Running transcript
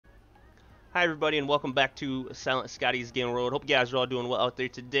Hi everybody and welcome back to Silent Scotty's Game World. Hope you guys are all doing well out there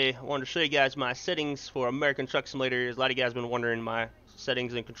today. I wanted to show you guys my settings for American Truck Simulator. A lot of you guys have been wondering my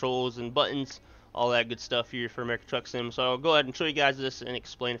settings and controls and buttons, all that good stuff here for American Truck Sim. So I'll go ahead and show you guys this and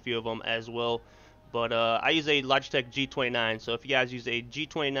explain a few of them as well. But I use a Logitech G29, so if you guys use a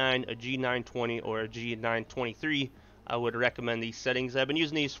G29, a G920, or a G923, I would recommend these settings. I've been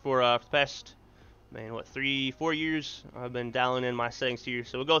using these for the past what, 3, 4 years. I've been dialing in my settings here,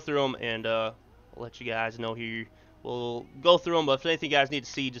 so we'll go through them and I'll let you guys know here. We'll go through them, but if anything you guys need to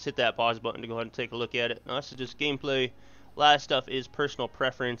see, just hit that pause button to go ahead and take a look at it. Now, this is just gameplay. A lot of stuff is personal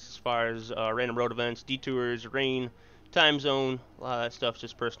preference as far as random road events, detours, rain, time zone. A lot of that stuff's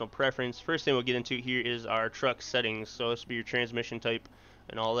just personal preference. First thing we'll get into here is our truck settings. So this will be your transmission type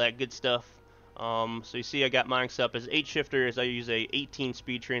and all that good stuff. So you see I got mine set up as 8 shifter as I use a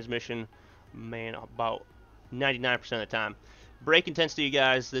 18-speed transmission. Man, about 99% of the time. Brake intensity, you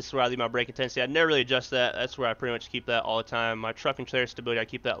guys, this is where I leave my brake intensity. I never really adjust that. That's where I pretty much keep that all the time. My truck and trailer stability, I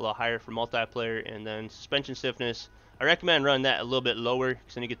keep that a little higher for multiplayer. And then suspension stiffness, I recommend running that a little bit lower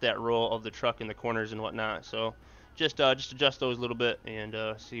because then you get that roll of the truck in the corners and whatnot. So just adjust those a little bit and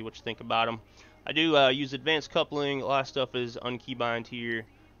see what you think about them. I do use advanced coupling. A lot of stuff is unkeybind here.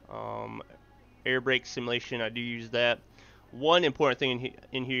 Air brake simulation, I do use that. One important thing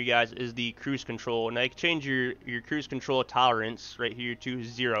in here, guys, is the cruise control. Now you can change your cruise control tolerance right here to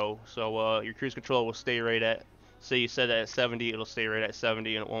 0. So your cruise control will stay right at, say you set it at 70, it'll stay right at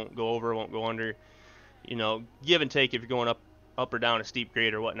 70 and it won't go over, won't go under. You know, give and take if you're going up or down a steep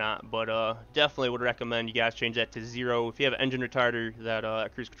grade or whatnot. But definitely would recommend you guys change that to 0. If you have an engine retarder,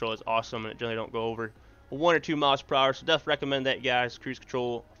 that cruise control is awesome and it generally don't go over 1 or 2 miles per hour, so definitely recommend that, guys. Cruise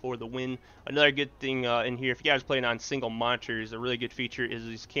control for the win. Another good thing in here, if you guys are playing on single monitors, a really good feature is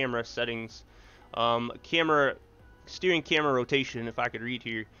these camera settings. Steering camera rotation, if I could read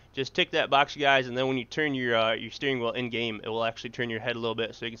here, just tick that box, you guys, and then when you turn your steering wheel in game, it will actually turn your head a little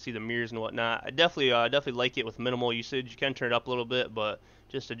bit so you can see the mirrors and whatnot. I definitely like it with minimal usage. You can turn it up a little bit, but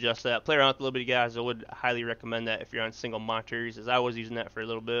just adjust that. Play around with a little bit, guys. I would highly recommend that if you're on single monitors, as I was using that for a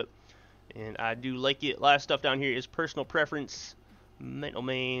little bit. And I do like it. A lot of stuff down here is personal preference, mental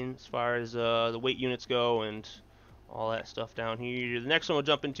main, as far as the weight units go and all that stuff down here. The next one we'll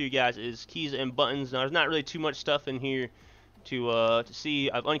jump into, guys, is keys and buttons. Now, there's not really too much stuff in here to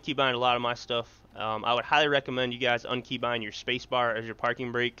see. I've unkeybind a lot of my stuff. I would highly recommend you guys unkeybind your space bar as your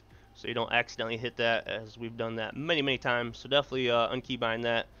parking brake so you don't accidentally hit that, as we've done that many times. So definitely unkeybind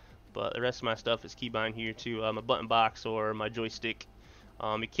that. But the rest of my stuff is keybind here to my button box or my joystick.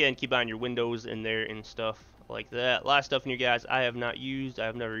 You can keybind your windows in there and stuff like that. A lot of stuff in here, guys, I have not used. I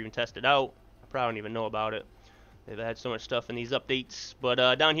have never even tested out. I probably don't even know about it. They've had so much stuff in these updates.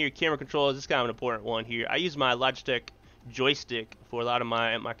 But down here, camera controls, this is kind of an important one here. I use my Logitech joystick for a lot of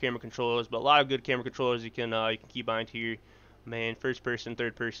my camera controllers, but a lot of good camera controllers you can keybind here. Man, first person,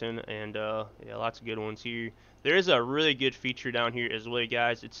 third person, and yeah, lots of good ones here. There is a really good feature down here as well,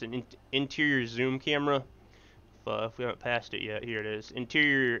 guys. It's an interior zoom camera. If we haven't passed it yet, here it is.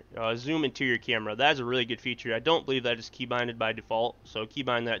 Interior zoom interior camera. That is a really good feature. I don't believe that is keybinded by default, so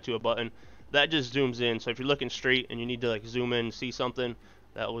keybind that to a button. That just zooms in. So if you're looking straight and you need to like zoom in and see something,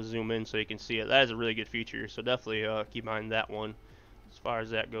 that will zoom in so you can see it. That is a really good feature. So definitely keybind that one as far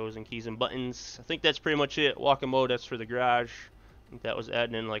as that goes. And keys and buttons, I think that's pretty much it. Walking mode, that's for the garage. I think that was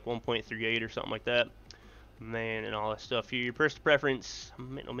adding in like 1.38 or something like that. Man, and all that stuff here. Personal preference,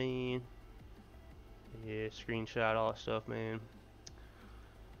 mental main. Yeah, screenshot, all that stuff, man.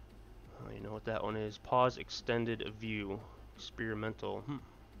 Oh, you know what that one is. Pause extended view. Experimental.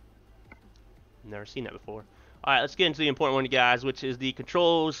 Never seen that before. Alright, let's get into the important one, guys, which is the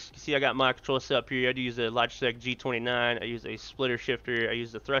controls. You can see I got my controls set up here. I do use a Logitech G29. I use a splitter shifter. I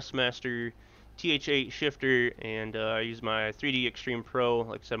use the Thrustmaster TH8 shifter. And I use my 3D Extreme Pro,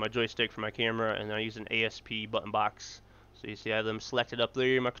 like I said, my joystick for my camera. And then I use an ASP button box. So you see I have them selected up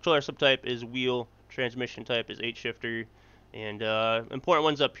there. My controller subtype is wheel. Transmission type is 8 shifter, and important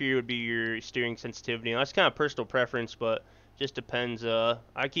ones up here would be your steering sensitivity. Now, that's kind of personal preference, but just depends.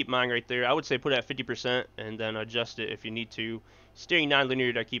 I keep mine right there. I would say put it at 50% and then adjust it if you need to. Steering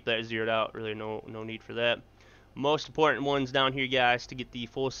non-linear, I keep that zeroed out. Really no need for that. Most important ones down here, guys, to get the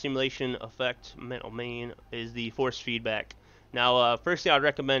full simulation effect, mental main, is the force feedback. Now, first thing I'd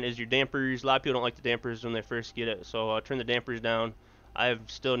recommend is your dampers. A lot of people don't like the dampers when they first get it, so turn the dampers down. I've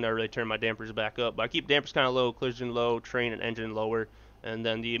still never really turned my dampers back up, but I keep dampers kind of low, collision low, train and engine lower. And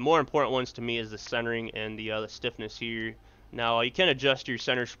then the more important ones to me is the centering and the stiffness here. Now you can adjust your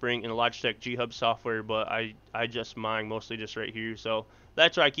center spring in the Logitech G Hub software, but I adjust mine mostly just right here. So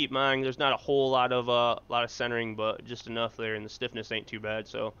that's where I keep mine. There's not a whole lot of centering, but just enough there, and the stiffness ain't too bad.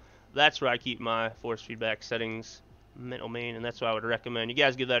 So that's where I keep my force feedback settings, mental main, and that's what I would recommend. You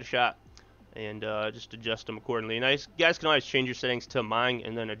guys give that a shot and just adjust them accordingly. And you guys can always change your settings to mine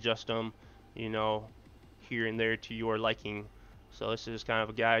and then adjust them, you know, here and there to your liking. So this is kind of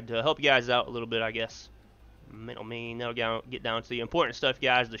a guide to help you guys out a little bit, I guess. Mental main. Now get down to the important stuff,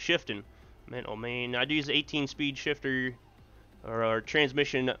 guys. The shifting. Mental main. Now, I do use the 18-speed shifter or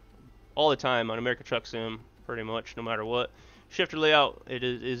transmission all the time on American Truck Sim, pretty much, no matter what. Shifter layout, it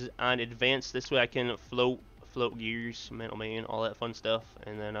is on advanced. This way I can float gears, mental main, all that fun stuff.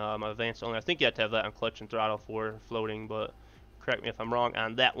 And then my advanced only. I think you have to have that on clutch and throttle for floating, but correct me if I'm wrong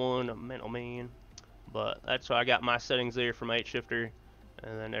on that one, mental main. But that's why I got my settings there for my 8 shifter,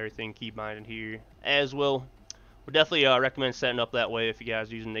 and then everything keybinded here as well. Would definitely recommend setting up that way if you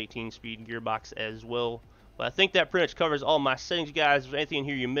guys are using an 18-speed gearbox as well. But I think that pretty much covers all my settings, you guys. If there's anything in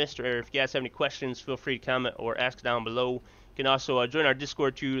here you missed, or if you guys have any questions, feel free to comment or ask down below. You can also join our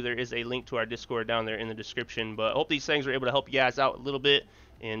Discord too. There is a link to our Discord down there in the description. But I hope these things were able to help you guys out a little bit.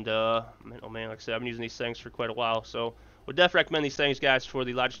 And oh man, like I said, I've been using these things for quite a while, so would definitely recommend these things, guys, for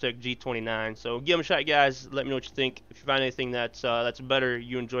the Logitech G29. So give them a shot, guys. Let me know what you think. If you find anything that's better,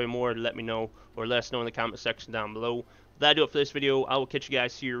 you enjoy more, let me know, or let us know in the comment section down below. That'll do it for this video. I will catch you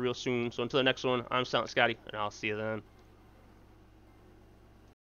guys here real soon. So until the next one, I'm Silent Scotty, and I'll see you then.